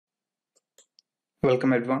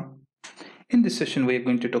Welcome everyone. In this session, we are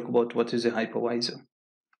going to talk about what is a hypervisor.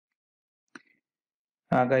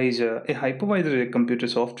 A hypervisor is a computer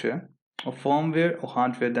software, or firmware or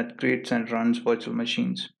hardware that creates and runs virtual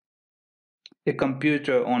machines. A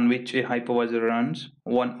computer on which a hypervisor runs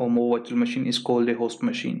one or more virtual machine is called a host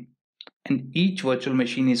machine, and each virtual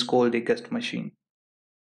machine is called a guest machine.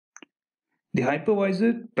 The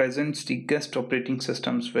hypervisor presents the guest operating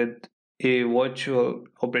systems with a virtual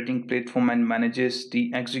operating platform and manages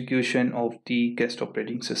the execution of the guest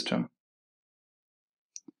operating system.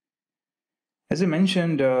 As I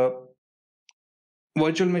mentioned,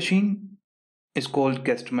 virtual machine is called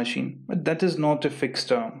guest machine, but that is not a fixed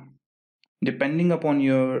term. Depending upon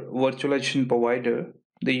your virtualization provider,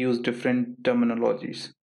 they use different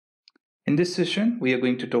terminologies. In this session, we are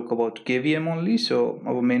going to talk about KVM only, so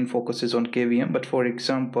our main focus is on KVM. But for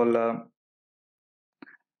example,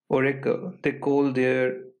 Oracle, they call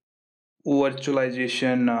their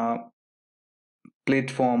virtualization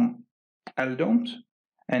platform LDOMs,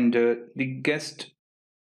 and the guest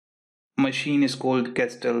machine is called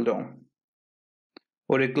guest LDOM.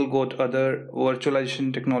 Oracle got other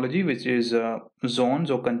virtualization technology, which is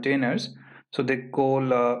zones or containers. So they call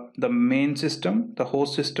the main system, the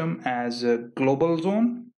host system, as a global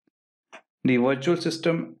zone, the virtual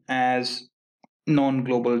system as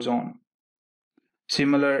non-global zone.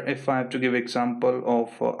 Similar, if I have to give example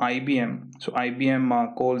of IBM, so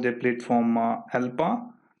IBM called their platform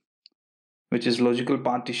LPAR, which is logical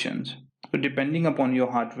partitions. So depending upon your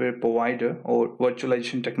hardware provider or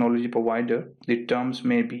virtualization technology provider, the terms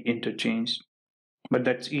may be interchanged. But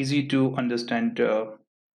that's easy to understand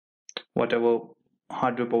whatever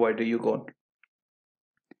hardware provider you got.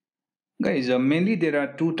 Guys, mainly there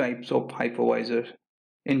are two types of hypervisors.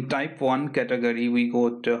 In type 1 category, we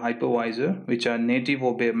got hypervisor, which are native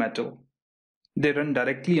or bare metal. They run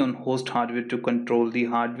directly on host hardware to control the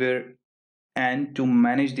hardware and to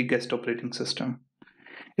manage the guest operating system.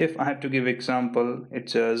 If I have to give example,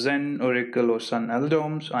 it's Zen, Oracle or Sun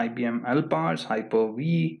LDOMs, IBM LPARs,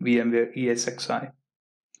 Hyper-V, VMware ESXi.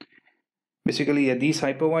 Basically, these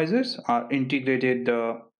hypervisors are integrated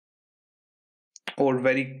or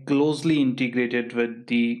very closely integrated with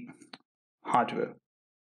the hardware.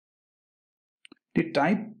 The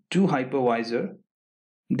type 2 hypervisor,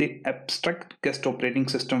 they abstract guest operating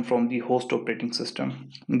system from the host operating system.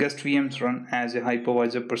 Guest VMs run as a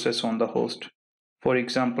hypervisor process on the host. For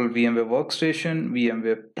example, VMware Workstation,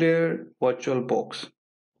 VMware Player, VirtualBox.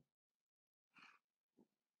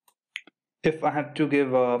 If I have to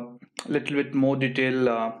give a little bit more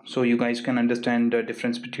detail so you guys can understand the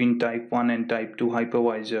difference between type 1 and type 2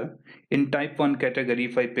 hypervisor. In type 1 category,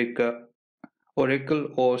 if I pick Oracle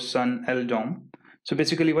or Sun LDOM, so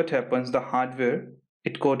basically what happens, the hardware,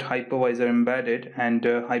 it got hypervisor embedded, and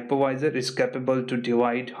hypervisor is capable to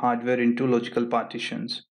divide hardware into logical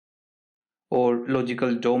partitions or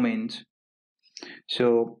logical domains.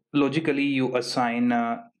 So logically you assign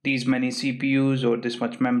these many CPUs or this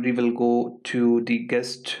much memory will go to the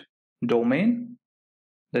guest domain.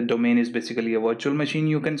 The domain is basically a virtual machine,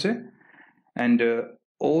 you can say, and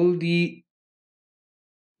all the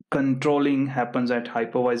controlling happens at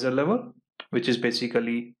hypervisor level, which is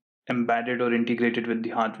basically embedded or integrated with the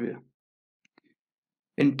hardware.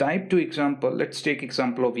 In type 2 example, let's take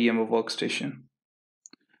example of VMware Workstation.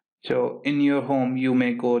 So in your home, you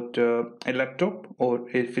may got a laptop or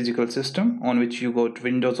a physical system on which you got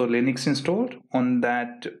Windows or Linux installed. On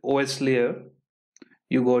that OS layer,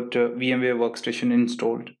 you got VMware Workstation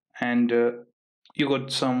installed, and you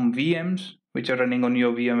got some VMs which are running on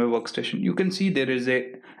your VMware Workstation. You can see there is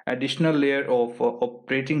a additional layer of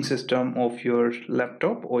operating system of your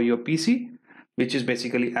laptop or your PC, which is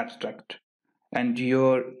basically abstract, and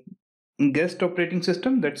your guest operating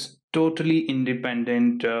system, that's totally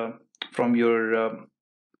independent from your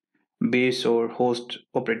base or host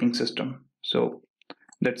operating system. So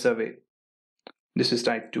that's a way. This is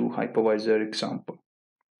type 2 hypervisor example.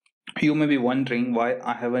 You may be wondering why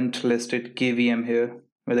I haven't listed KVM here,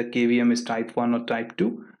 whether KVM is type 1 or type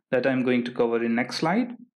 2. That I'm going to cover in next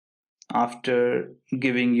slide after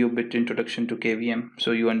giving you a bit introduction to KVM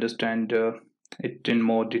so you understand it in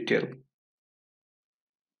more detail.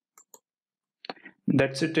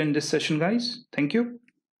 That's it in this session, guys. Thank you.